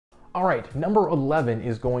All right, number 11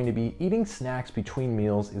 is going to be eating snacks between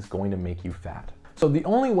meals is going to make you fat. So the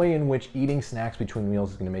only way in which eating snacks between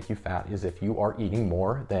meals is going to make you fat is if you are eating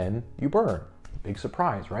more than you burn. Big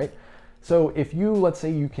surprise, right? So if you, let's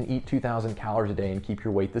say you can eat 2,000 calories a day and keep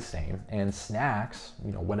your weight the same, and snacks,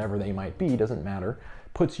 whatever they might be, doesn't matter,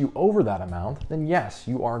 puts you over that amount, then yes,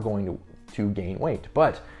 you are going to gain weight.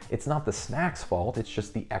 But it's not the snacks' fault, it's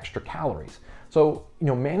just the extra calories. So,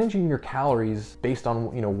 managing your calories based on,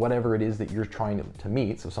 whatever it is that you're trying to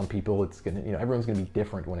meet. So some people, everyone's gonna be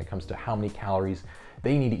different when it comes to how many calories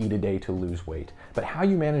they need to eat a day to lose weight. But how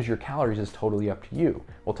you manage your calories is totally up to you.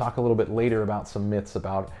 We'll talk a little bit later about some myths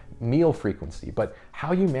about meal frequency, but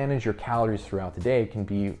how you manage your calories throughout the day can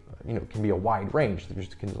be a wide range. There's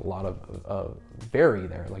a lot of vary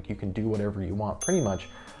there. Like you can do whatever you want pretty much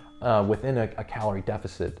within a calorie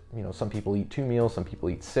deficit. Some people eat 2 meals, some people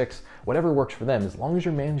eat 6, whatever works for them. As long as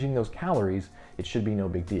you're managing those calories, it should be no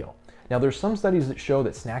big deal. Now, there's some studies that show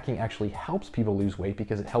that snacking actually helps people lose weight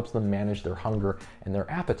because it helps them manage their hunger and their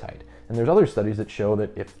appetite. And there's other studies that show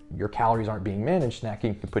that if your calories aren't being managed,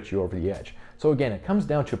 snacking can put you over the edge. So again, it comes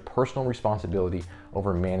down to personal responsibility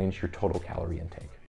over manage your total calorie intake.